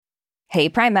Hey,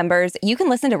 Prime members, you can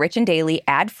listen to Rich and Daily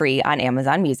ad-free on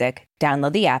Amazon Music.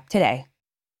 Download the app today.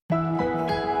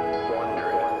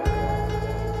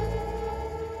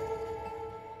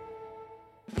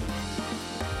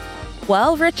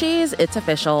 Well, Richies, it's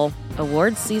official.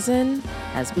 Awards season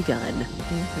has begun.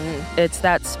 Mm-hmm. It's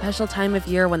that special time of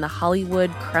year when the Hollywood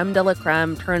creme de la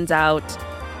creme turns out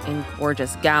in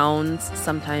gorgeous gowns,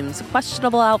 sometimes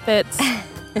questionable outfits,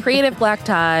 creative black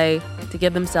tie, to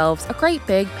give themselves a great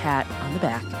big pat on the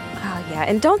back. Oh, yeah.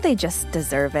 And don't they just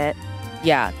deserve it?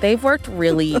 Yeah, they've worked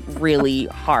really, really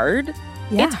hard.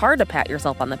 Yeah. It's hard to pat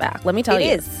yourself on the back, let me tell you.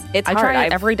 It is. It's I hard. try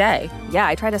it every day. Yeah,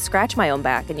 I try to scratch my own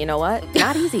back, and you know what?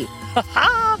 Not easy.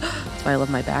 That's why I love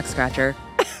my back scratcher.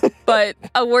 But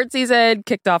award season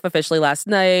kicked off officially last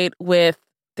night with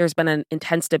there's been an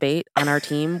intense debate on our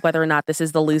team whether or not this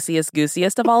is the loosiest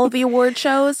goosiest of all of the award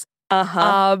shows.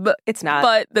 It's not.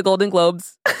 But the Golden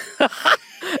Globes,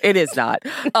 it is not.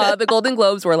 The Golden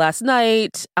Globes were last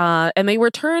night, and they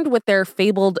returned with their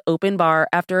fabled open bar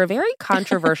after a very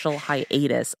controversial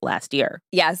hiatus last year.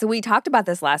 Yeah, so we talked about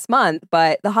this last month,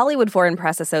 but the Hollywood Foreign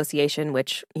Press Association,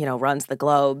 which, runs the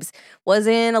Globes, was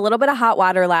in a little bit of hot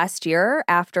water last year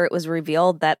after it was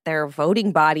revealed that their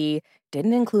voting body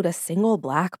didn't include a single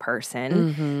Black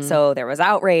person. Mm-hmm. So there was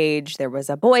outrage, there was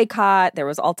a boycott, there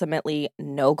was ultimately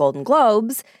no Golden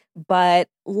Globes. But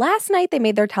last night they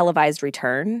made their televised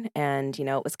return, and,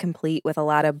 it was complete with a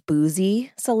lot of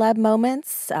boozy celeb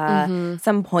moments,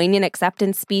 some poignant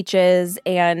acceptance speeches,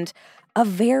 and a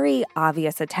very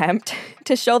obvious attempt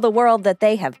to show the world that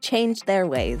they have changed their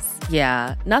ways.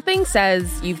 Yeah, nothing says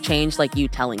you've changed like you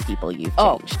telling people you've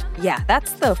changed. Yeah,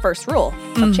 that's the first rule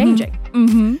of changing.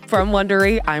 From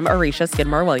Wondery, I'm Arisha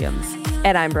Skidmore-Williams.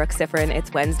 And I'm Brooke Siffrin.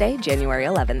 It's Wednesday, January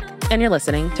 11th. And you're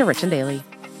listening to Rich and Daily.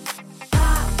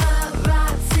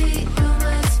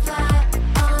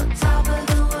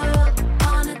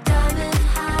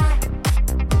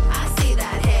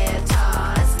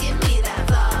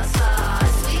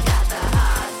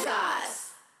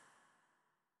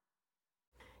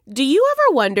 Do you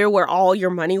ever wonder where all your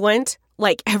money went?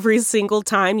 Like every single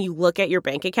time you look at your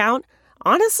bank account?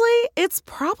 Honestly, it's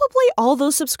probably all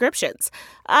those subscriptions.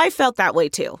 I felt that way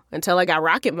too, until I got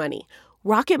Rocket Money.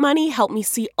 Rocket Money helped me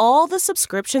see all the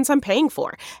subscriptions I'm paying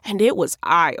for, and it was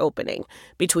eye-opening.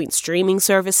 Between streaming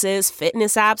services,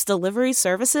 fitness apps, delivery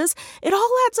services, it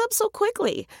all adds up so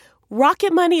quickly.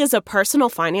 Rocket Money is a personal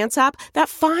finance app that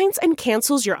finds and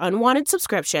cancels your unwanted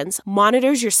subscriptions,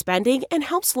 monitors your spending, and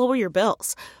helps lower your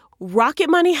bills. Rocket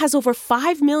Money has over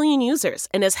 5 million users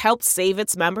and has helped save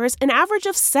its members an average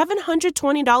of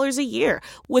 $720 a year,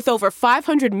 with over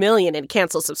 500 million in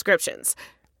canceled subscriptions.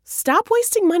 Stop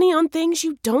wasting money on things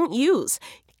you don't use.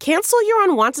 Cancel your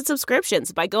unwanted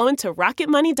subscriptions by going to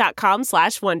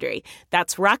rocketmoney.com/Wondery.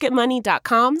 That's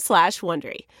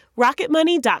rocketmoney.com/Wondery.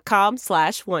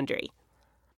 rocketmoney.com/Wondery.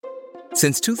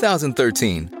 Since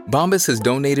 2013, Bombas has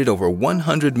donated over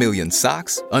 100 million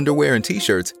socks, underwear, and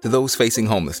T-shirts to those facing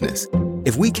homelessness.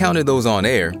 If we counted those on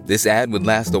air, this ad would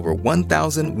last over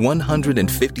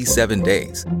 1,157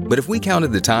 days. But if we counted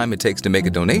the time it takes to make a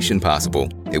donation possible,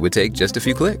 it would take just a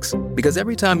few clicks. Because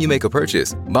every time you make a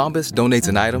purchase, Bombas donates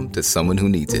an item to someone who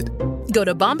needs it. Go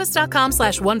to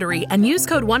bombas.com/Wondery and use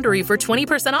code Wondery for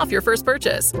 20% off your first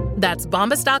purchase. That's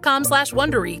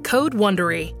bombas.com/Wondery, code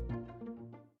Wondery.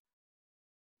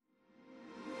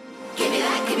 Give me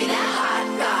that hot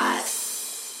goss.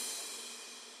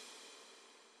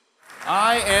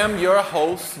 I am your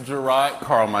host, Gerard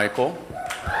Carmichael.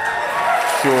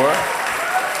 Sure.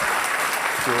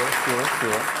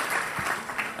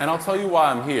 And I'll tell you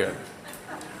why I'm here.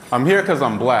 I'm here because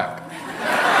I'm Black.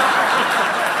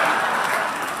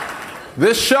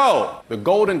 This show, the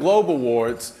Golden Globe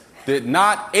Awards, did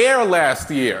not air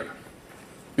last year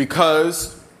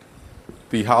because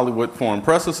the Hollywood Foreign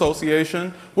Press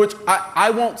Association, which I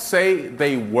won't say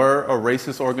they were a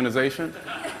racist organization,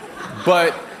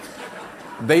 but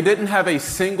they didn't have a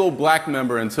single Black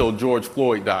member until George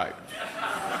Floyd died.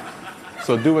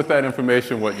 So do with that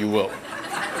information what you will.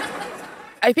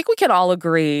 I think we can all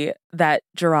agree that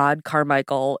Gerard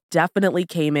Carmichael definitely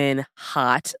came in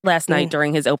hot last night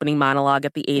during his opening monologue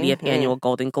at the 80th Annual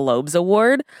Golden Globes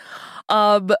Award.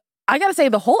 I gotta say,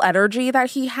 the whole energy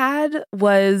that he had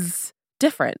was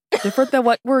different than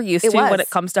what we're used to when it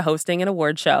comes to hosting an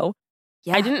award show.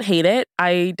 Yeah. I didn't hate it.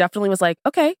 I definitely was like,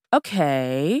 okay.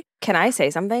 Can I say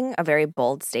something? A very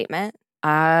bold statement?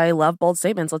 I love bold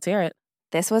statements. Let's hear it.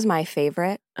 This was my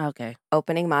favorite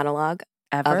opening monologue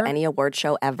ever of any award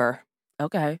show ever.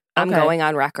 Okay. I'm going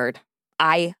on record.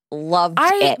 I loved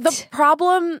it. The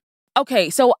problem,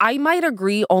 so I might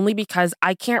agree only because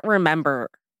I can't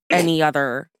remember any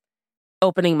other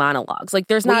opening monologues. Like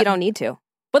there's Well, not. you don't need to.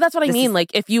 But that's what I This mean. is-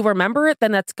 Like if you remember it,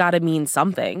 then that's got to mean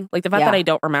something. Like the fact that I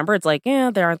don't remember, it's like,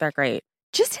 yeah, they aren't that great.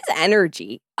 Just his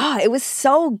energy. Oh, it was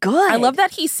so good. I love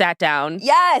that he sat down.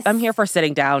 Yes. I'm here for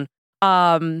sitting down.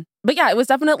 But yeah, it was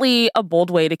definitely a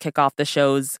bold way to kick off the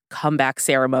show's comeback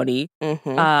ceremony.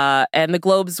 Mhm. And the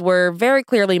Globes were very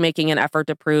clearly making an effort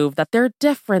to prove that they're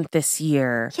different this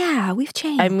year. Yeah, we've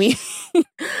changed. I mean,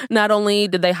 not only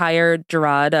did they hire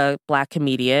Gerard, a Black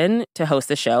comedian, to host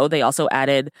the show, they also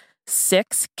added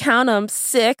 6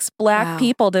 Black Wow.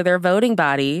 people to their voting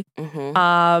body.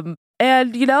 Mhm.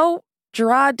 And, you know,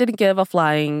 Gerard didn't give a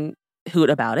flying hoot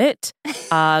about it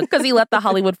because he let the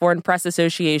Hollywood Foreign Press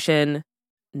Association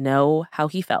know how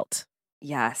he felt.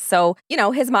 Yeah. So, you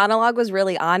know, his monologue was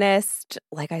really honest.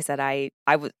 Like I said, I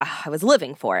was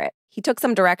living for it. He took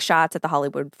some direct shots at the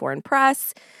Hollywood Foreign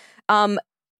Press.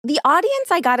 The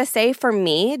audience, I gotta say, for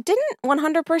me, didn't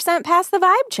 100% pass the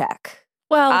vibe check.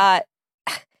 Well,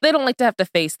 they don't like to have to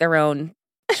face their own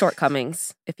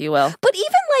shortcomings, if you will. But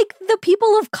even like the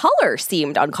people of color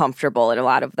seemed uncomfortable in a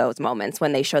lot of those moments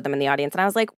when they showed them in the audience. And I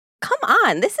was like, come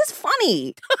on, this is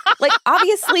funny. Like,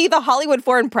 obviously, the Hollywood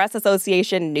Foreign Press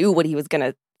Association knew what he was going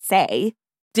to say.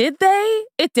 Did they?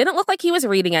 It didn't look like he was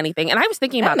reading anything. And I was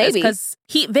thinking about this maybe. because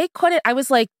they couldn't. I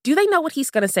was like, do they know what he's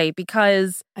going to say?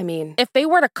 Because I mean, if they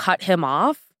were to cut him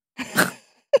off,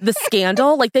 the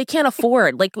scandal, like they can't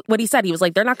afford, like what he said, he was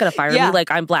like, they're not going to fire Yeah. me like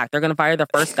I'm Black. They're going to fire the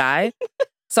first guy.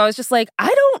 So I was just like,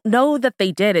 I don't know that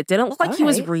they did. It didn't look like he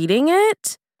was Alright. reading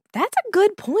it. that's a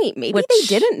good point. Maybe Which- they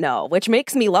didn't know, which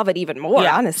makes me love it even more,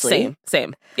 Yeah, honestly.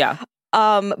 Same. Yeah.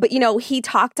 But you know, he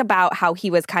talked about how he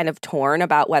was kind of torn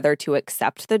about whether to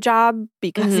accept the job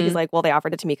because he's Mhm. like, well, they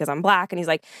offered it to me because I'm Black. And he's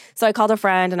like, so I called a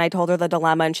friend and I told her the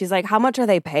dilemma. And she's like, how much are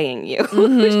they paying you?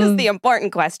 Which is Mhm. the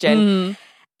important question. Mhm.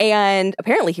 And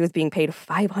apparently he was being paid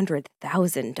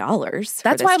 $500,000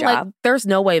 That's for why this I'm job. like, there's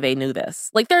no way they knew this.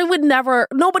 Like, there would never,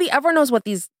 nobody ever knows what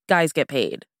these guys get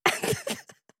paid.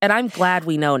 And I'm glad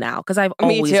we know now because I've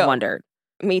Me always too. wondered.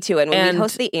 Me too. And when And we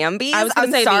host the Ambies, I was going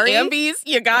I'm to say, sorry. the Ambies,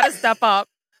 you got to step up.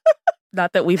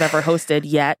 Not that we've ever hosted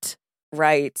yet.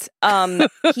 Right.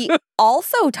 He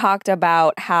also talked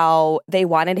about how they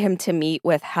wanted him to meet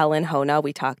with Helen Hona.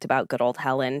 We talked about good old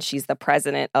Helen. She's the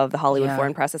president of the Hollywood Yeah.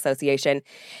 Foreign Press Association.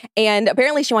 And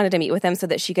apparently she wanted to meet with him so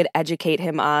that she could educate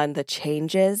him on the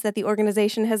changes that the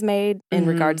organization has made in Mhm.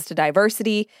 regards to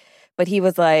diversity. But he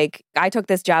was like, I took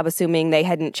this job assuming they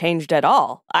hadn't changed at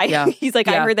all. Yeah. He's like,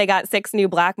 I Yeah. heard they got 6 new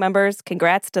Black members.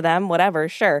 Congrats to them. Whatever.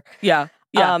 Sure. Yeah.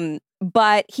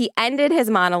 But he ended his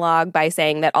monologue by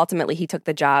saying that ultimately he took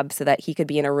the job so that he could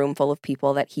be in a room full of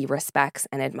people that he respects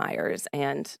and admires.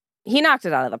 And he knocked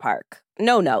it out of the park.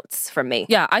 No notes from me.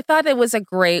 Yeah. I thought it was a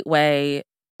great way.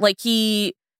 Like,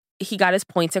 he got his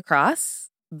points across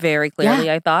very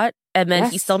clearly, I thought. And then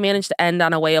he Yes. still managed to end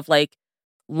on a way of like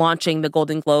launching the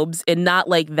Golden Globes and not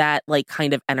like that, like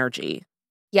kind of energy.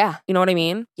 Yeah. You know what I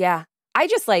mean? Yeah. I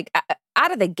just like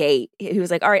out of the gate, he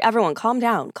was like, all right, everyone, calm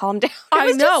down. Calm down. It I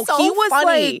was just know. so He was funny.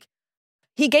 like,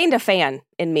 He gained a fan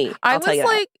in me. I I'll was tell you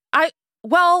that. like,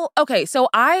 okay, so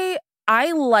I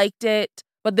liked it,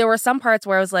 but there were some parts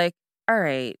where I was like, all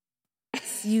right,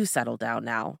 you settle down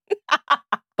now.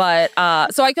 But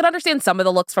so I could understand some of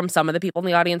the looks from some of the people in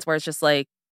the audience where it's just like,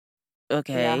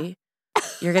 okay,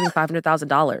 you're getting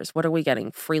 $500,000. What are we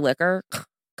getting? Free liquor?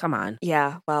 Come on.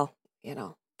 Yeah. Well, you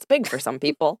know, it's big for some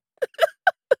people.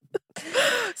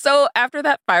 So after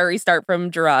that fiery start from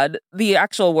Gerard, the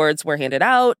actual awards were handed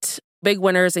out. Big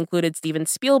winners included Steven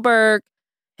Spielberg.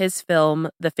 His film,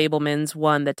 The Fabelmans,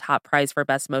 won the top prize for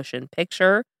Best Motion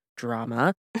Picture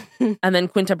Drama. And then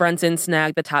Quinta Brunson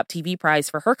snagged the top TV prize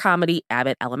for her comedy,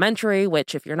 Abbott Elementary,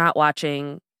 which, if you're not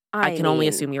watching, I can only mean,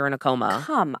 assume you're in a coma.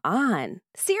 Come on.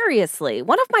 Seriously.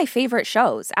 One of my favorite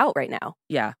shows out right now.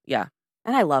 Yeah.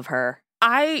 And I love her.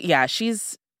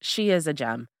 She is a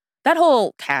gem. That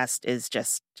whole cast is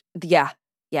just, Yeah.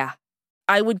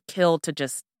 I would kill to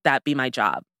just that be my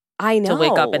job. I know. To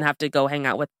wake up and have to go hang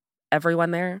out with everyone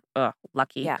there. Ugh,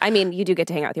 lucky. Yeah. I mean, you do get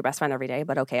to hang out with your best friend every day,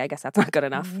 but okay, I guess that's not good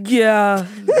enough. Yeah,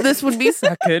 this would be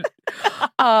second.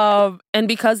 And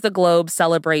because the Globes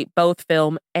celebrate both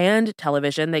film and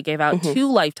television, they gave out Mhm.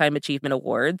 2 Lifetime Achievement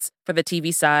Awards. For the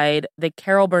TV side, the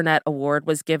Carol Burnett Award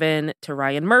was given to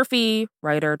Ryan Murphy,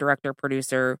 writer, director,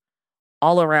 producer,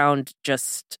 all around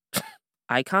just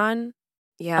icon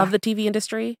Yeah. of the TV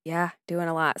industry. Yeah, doing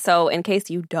a lot. So, in case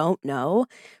you don't know,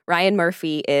 Ryan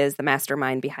Murphy is the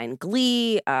mastermind behind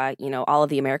Glee, all of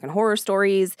the American Horror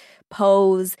Stories,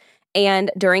 Pose, and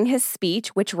during his speech,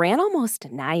 which ran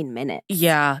almost 9 minutes.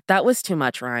 Yeah, that was too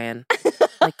much, Ryan.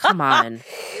 Like, come on.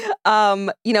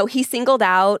 he singled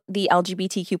out the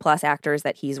LGBTQ plus actors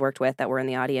that he's worked with that were in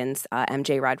the audience,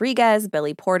 MJ Rodriguez,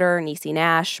 Billy Porter, Niecy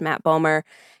Nash, Matt Bomer,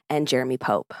 and Jeremy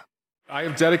Pope. I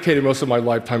have dedicated most of my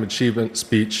Lifetime Achievement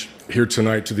speech here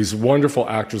tonight to these wonderful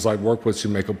actors I've worked with to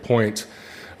make a point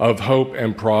of hope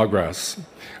and progress.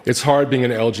 It's hard being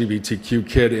an LGBTQ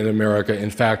kid in America, in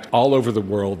fact, all over the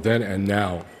world, then and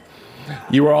now.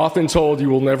 You are often told you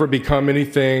will never become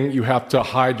anything, you have to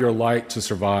hide your light to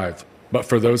survive. But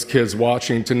for those kids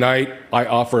watching tonight, I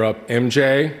offer up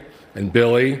MJ and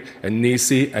Billy and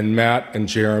Niecy and Matt and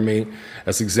Jeremy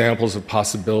as examples of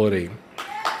possibility.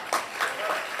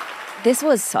 This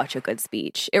was such a good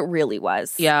speech. It really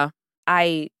was. Yeah.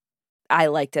 I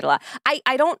liked it a lot.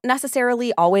 I don't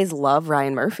necessarily always love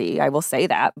Ryan Murphy. I will say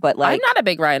that, but I'm not a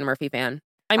big Ryan Murphy fan.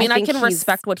 I mean, I can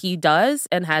respect what he does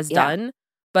and has done,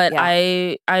 but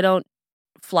I don't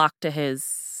flock to his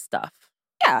stuff.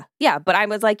 Yeah. But I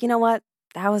was like, you know what?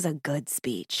 That was a good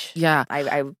speech. Yeah.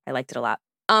 I liked it a lot.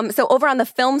 So over on the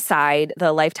film side,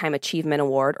 the Lifetime Achievement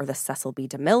Award, or the Cecil B.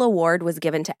 DeMille Award, was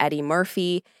given to Eddie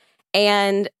Murphy.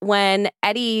 And when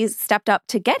Eddie stepped up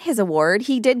to get his award,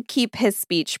 he did keep his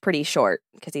speech pretty short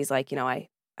because he's like, I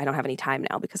don't have any time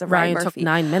now because of Ryan Murphy. Took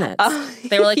 9 minutes.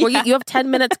 They were like, well, you have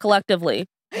 10 minutes collectively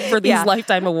for these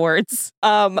Lifetime Awards.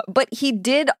 But he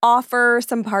did offer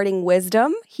some parting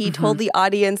wisdom. He told the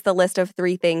audience the list of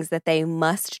 3 things that they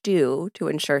must do to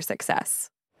ensure success.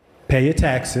 Pay your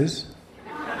taxes.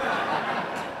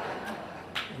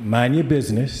 Mind your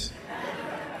business.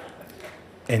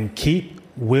 And keep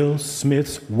Will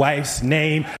Smith's wife's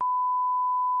name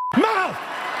mouth.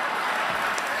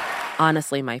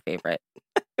 Honestly, my favorite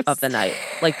of the night.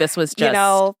 Like, this was just,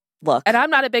 look. And I'm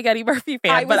not a big Eddie Murphy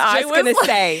fan, but I was going to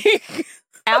say,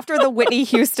 after the Whitney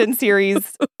Houston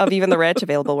series of Even the Rich,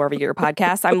 available wherever you get your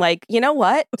podcasts, I'm like, you know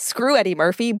what? Screw Eddie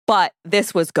Murphy, but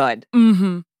this was good.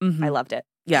 I loved it.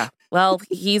 Yeah. Well,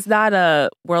 he's not a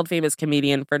world famous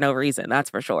comedian for no reason, that's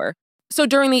for sure. So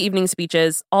during the evening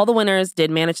speeches, all the winners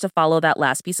did manage to follow that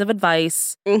last piece of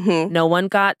advice. No one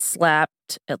got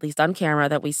slapped, at least on camera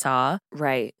that we saw.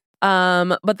 Right.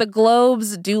 But the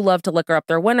Globes do love to liquor up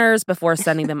their winners before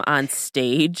sending them on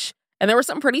stage. And there were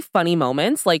some pretty funny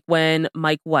moments, like when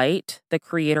Mike White, the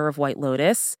creator of White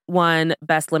Lotus, won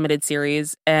Best Limited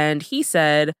Series. And he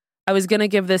said, I was going to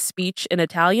give this speech in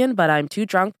Italian, but I'm too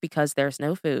drunk because there's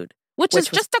no food, which is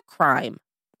just a crime.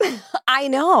 I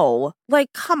know.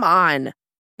 Like, come on.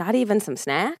 Not even some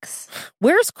snacks?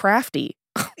 Where's Crafty?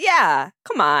 Yeah,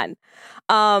 come on.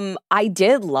 I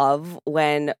did love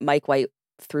when Mike White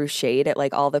threw shade at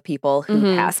like all the people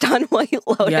who passed on White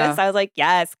Lotus. Yeah. I was like,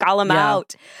 yes, call them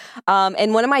out.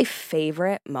 And one of my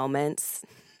favorite moments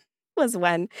was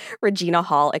when Regina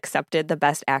Hall accepted the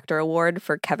Best Actor award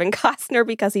for Kevin Costner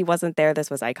because he wasn't there.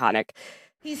 This was iconic.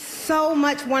 He so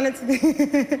much wanted to be...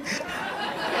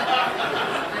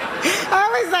 I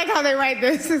always like how they write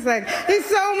this. It's like, he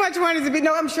so much wanted to be...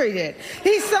 No, I'm sure he did.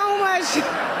 He so much...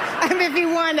 I mean, if he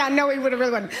won, I know he would have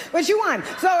really won. But you won.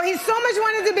 So he so much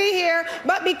wanted to be here,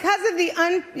 but because of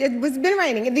it's been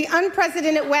raining, the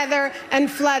unprecedented weather and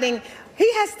flooding,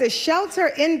 he has to shelter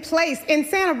in place in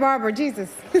Santa Barbara. Jesus.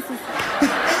 This is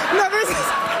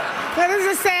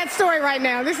a sad story right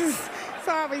now. This is...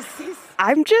 Sorry.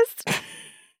 I'm just...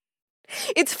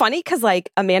 It's funny because,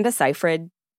 like, Amanda Seyfried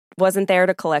wasn't there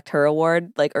to collect her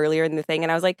award, like, earlier in the thing.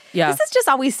 And I was like, this is just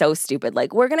always so stupid.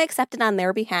 Like, we're going to accept it on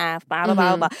their behalf, blah, blah,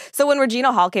 blah, blah. So when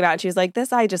Regina Hall came out and she was like,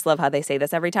 I just love how they say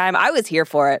this every time. I was here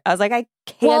for it. I was like, I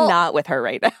cannot with her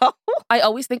right now. I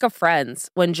always think of Friends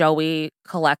when Joey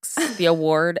collects the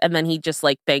award and then he just,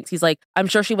 like, thanks. He's like, I'm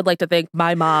sure she would like to thank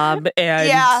my mom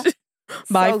and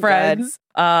my friends.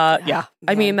 I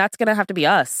mean, that's going to have to be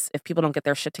us if people don't get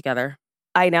their shit together.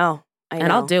 I know.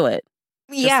 And I'll do it.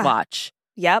 Just watch.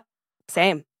 Yep.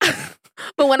 Same.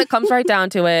 But when it comes right down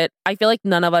to it, I feel like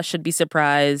none of us should be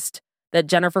surprised that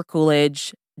Jennifer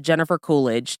Coolidge's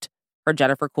her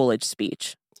Jennifer Coolidge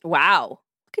speech. Wow.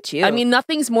 Look at you. I mean,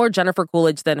 nothing's more Jennifer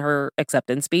Coolidge than her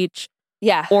acceptance speech.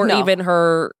 Yeah. Or even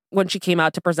her, when she came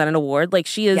out to present an award. Like,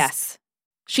 she is... Yes.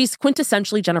 She's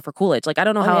quintessentially Jennifer Coolidge. Like, I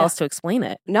don't know how else to explain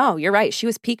it. No, you're right. She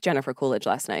was peak Jennifer Coolidge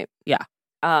last night. Yeah.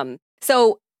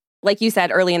 So... Like you said,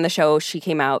 early in the show, she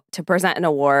came out to present an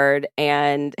award,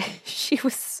 and she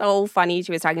was so funny.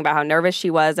 She was talking about how nervous she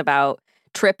was about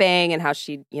tripping and how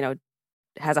she,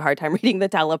 has a hard time reading the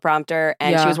teleprompter.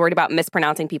 And she was worried about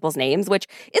mispronouncing people's names, which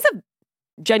is a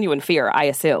genuine fear, I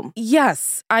assume.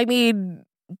 Yes. I mean,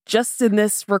 just in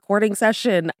this recording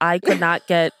session, I could not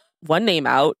get one name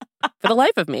out for the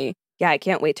life of me. Yeah, I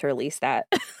can't wait to release that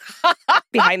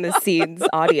behind the scenes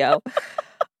audio.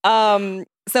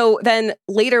 So then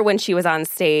later when she was on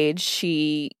stage,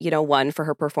 she, won for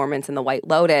her performance in The White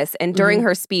Lotus. And during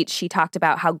her speech, she talked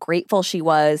about how grateful she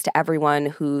was to everyone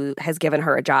who has given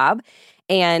her a job.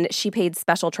 And she paid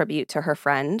special tribute to her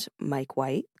friend, Mike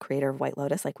White, creator of White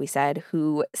Lotus, like we said,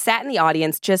 who sat in the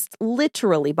audience just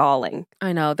literally bawling.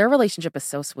 I know. Their relationship is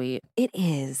so sweet. It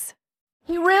is.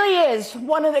 He really is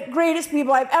one of the greatest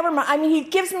people I've ever met. I mean, he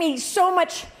gives me so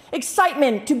much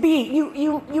excitement to be.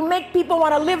 You make people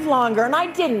want to live longer, and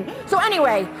I didn't. So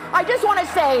anyway, I just want to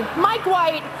say, Mike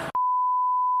White,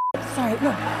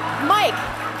 Mike,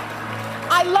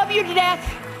 I love you to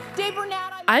death. Dave Burnett.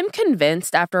 I'm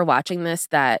convinced after watching this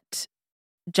that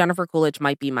Jennifer Coolidge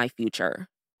might be my future.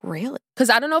 Really? Because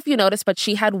I don't know if you noticed, but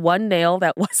she had one nail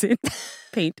that wasn't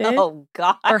painted. Oh,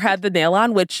 God. Or had the nail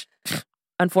on, which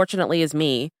unfortunately is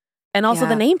me. And also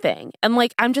the name thing. And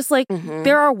I'm just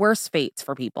there are worse fates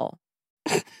for people.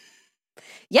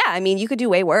 Yeah, I mean, you could do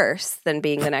way worse than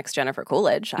being the next Jennifer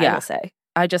Coolidge, I will say.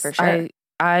 I just, for sure.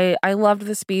 I loved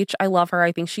the speech. I love her.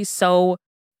 I think she's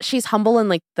humble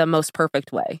in the most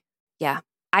perfect way. Yeah.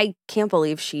 I can't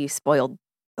believe she spoiled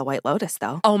The White Lotus,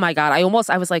 though. Oh my God. I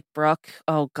was like, Brooke,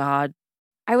 oh God.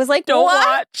 I was like, don't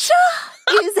what watch.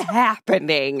 is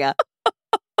happening?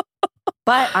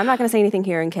 But I'm not going to say anything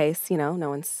here in case, no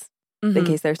one's, in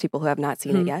case there's people who have not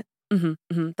seen it yet.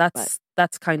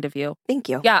 That's kind of you. Thank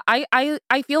you. Yeah,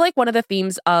 I feel like one of the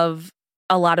themes of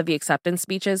a lot of the acceptance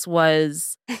speeches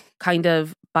was kind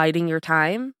of biding your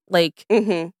time,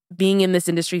 being in this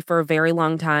industry for a very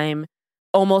long time,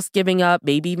 almost giving up,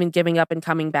 maybe even giving up and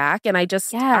coming back. And I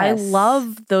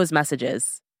love those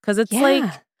messages because it's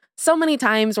so many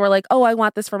times we're like, oh, I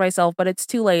want this for myself, but it's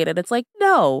too late. And it's like,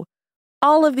 no.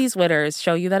 All of these winners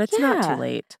show you that it's not too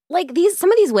late.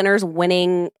 Some of these winners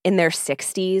winning in their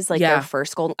 60s, their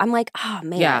first gold. I'm like, oh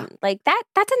man,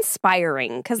 that's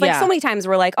inspiring. Because so many times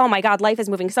we're like, oh my God, life is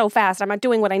moving so fast. I'm not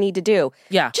doing what I need to do.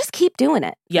 Yeah. Just keep doing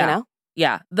it. Yeah.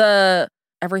 Yeah. The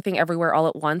Everything Everywhere All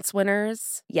at Once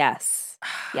winners. Yes.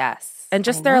 Yes. And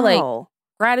just their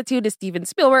gratitude to Steven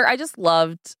Spielberg.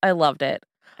 I loved it.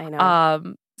 I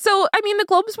know. So, I mean, the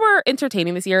Globes were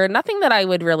entertaining this year. Nothing that I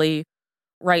would really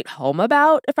write home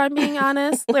about, if I'm being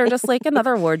honest. They're just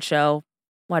another award show.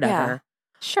 Whatever. Yeah,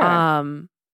 sure.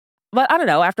 But I don't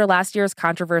know, after last year's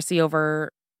controversy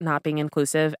over not being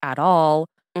inclusive at all,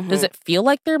 does it feel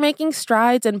like they're making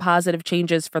strides and positive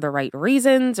changes for the right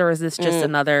reasons? Or is this just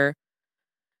another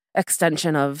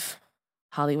extension of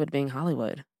Hollywood being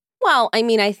Hollywood? Well, I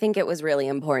mean, I think it was really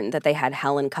important that they had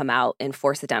Helen come out and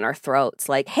force it down our throats.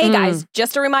 Hey, guys,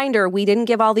 just a reminder, we didn't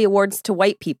give all the awards to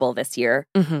white people this year.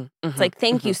 It's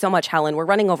thank you so much, Helen. We're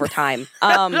running over time.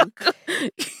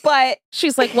 But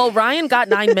she's like, well, Ryan got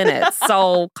 9 minutes,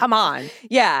 so come on.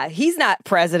 Yeah, he's not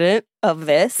president of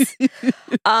this.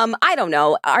 I don't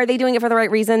know. Are they doing it for the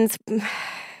right reasons?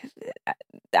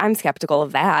 I'm skeptical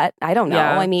of that. I don't know.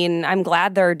 Yeah. I mean, I'm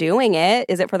glad they're doing it.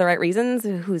 Is it for the right reasons?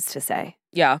 Who's to say?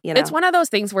 Yeah. It's one of those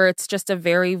things where it's just a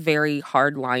very, very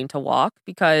hard line to walk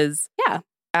because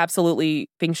absolutely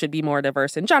things should be more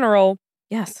diverse in general.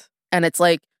 Yes. And it's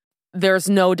there's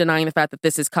no denying the fact that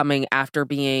this is coming after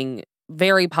being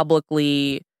very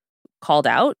publicly called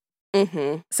out.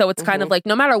 So it's kind of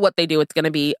no matter what they do, it's going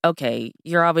to be, okay,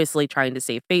 you're obviously trying to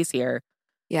save face here.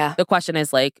 Yeah. The question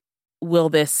is will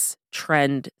this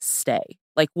trend stay?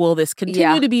 Will this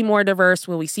continue to be more diverse?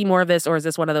 Will we see more of this? Or is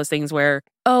this one of those things where,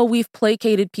 oh, we've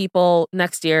placated people,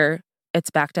 next year, it's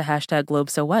back to hashtag Globe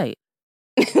So White?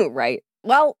 Right.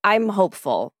 Well, I'm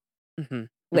hopeful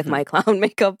with my clown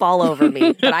makeup all over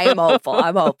me. But I am hopeful.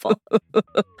 I'm hopeful.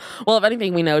 Well, if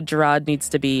anything, we know Gerard needs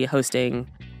to be hosting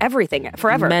everything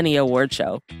forever. Many award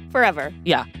show. Forever.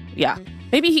 Yeah. Yeah.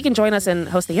 Maybe he can join us and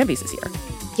host the Emmys this year.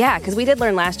 Yeah, because we did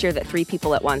learn last year that 3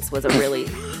 people at once was a really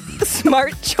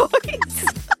smart choice.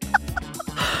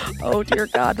 Oh, dear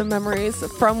God, the memories.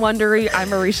 From Wondery, I'm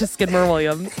Marisha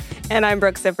Skidmore-Williams. And I'm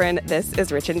Brooke Sifrin. This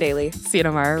is Rich and Daily. See you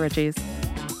tomorrow, Richies.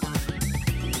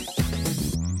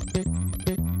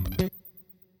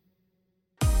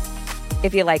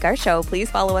 If you like our show, please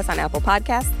follow us on Apple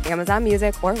Podcasts, Amazon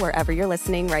Music, or wherever you're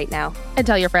listening right now. And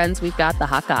tell your friends we've got the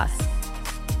hot goss.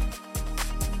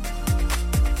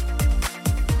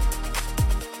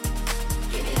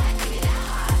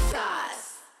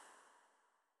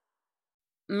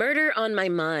 Murder on My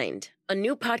Mind, a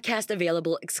new podcast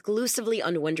available exclusively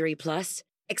on Wondery Plus,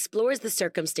 explores the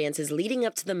circumstances leading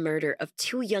up to the murder of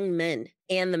 2 young men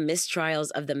and the mistrials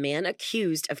of the man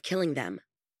accused of killing them.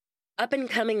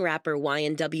 Up-and-coming rapper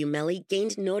YNW Melly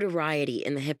gained notoriety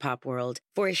in the hip-hop world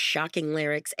for his shocking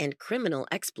lyrics and criminal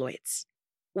exploits.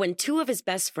 When 2 of his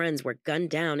best friends were gunned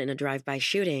down in a drive-by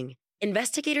shooting,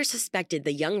 investigators suspected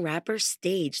the young rapper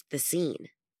staged the scene.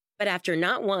 But after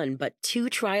not one, but 2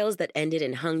 trials that ended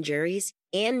in hung juries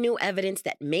and new evidence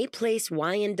that may place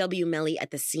YNW Melly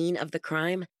at the scene of the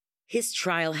crime, his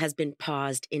trial has been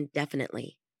paused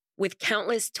indefinitely. With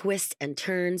countless twists and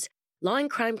turns, Law &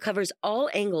 Crime covers all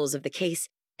angles of the case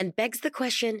and begs the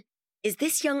question, is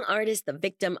this young artist the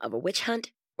victim of a witch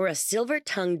hunt or a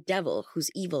silver-tongued devil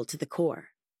who's evil to the core?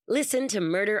 Listen to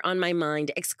Murder on My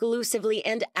Mind exclusively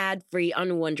and ad-free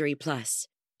on Wondery Plus.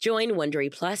 Join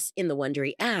Wondery Plus in the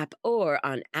Wondery app or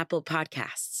on Apple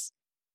Podcasts.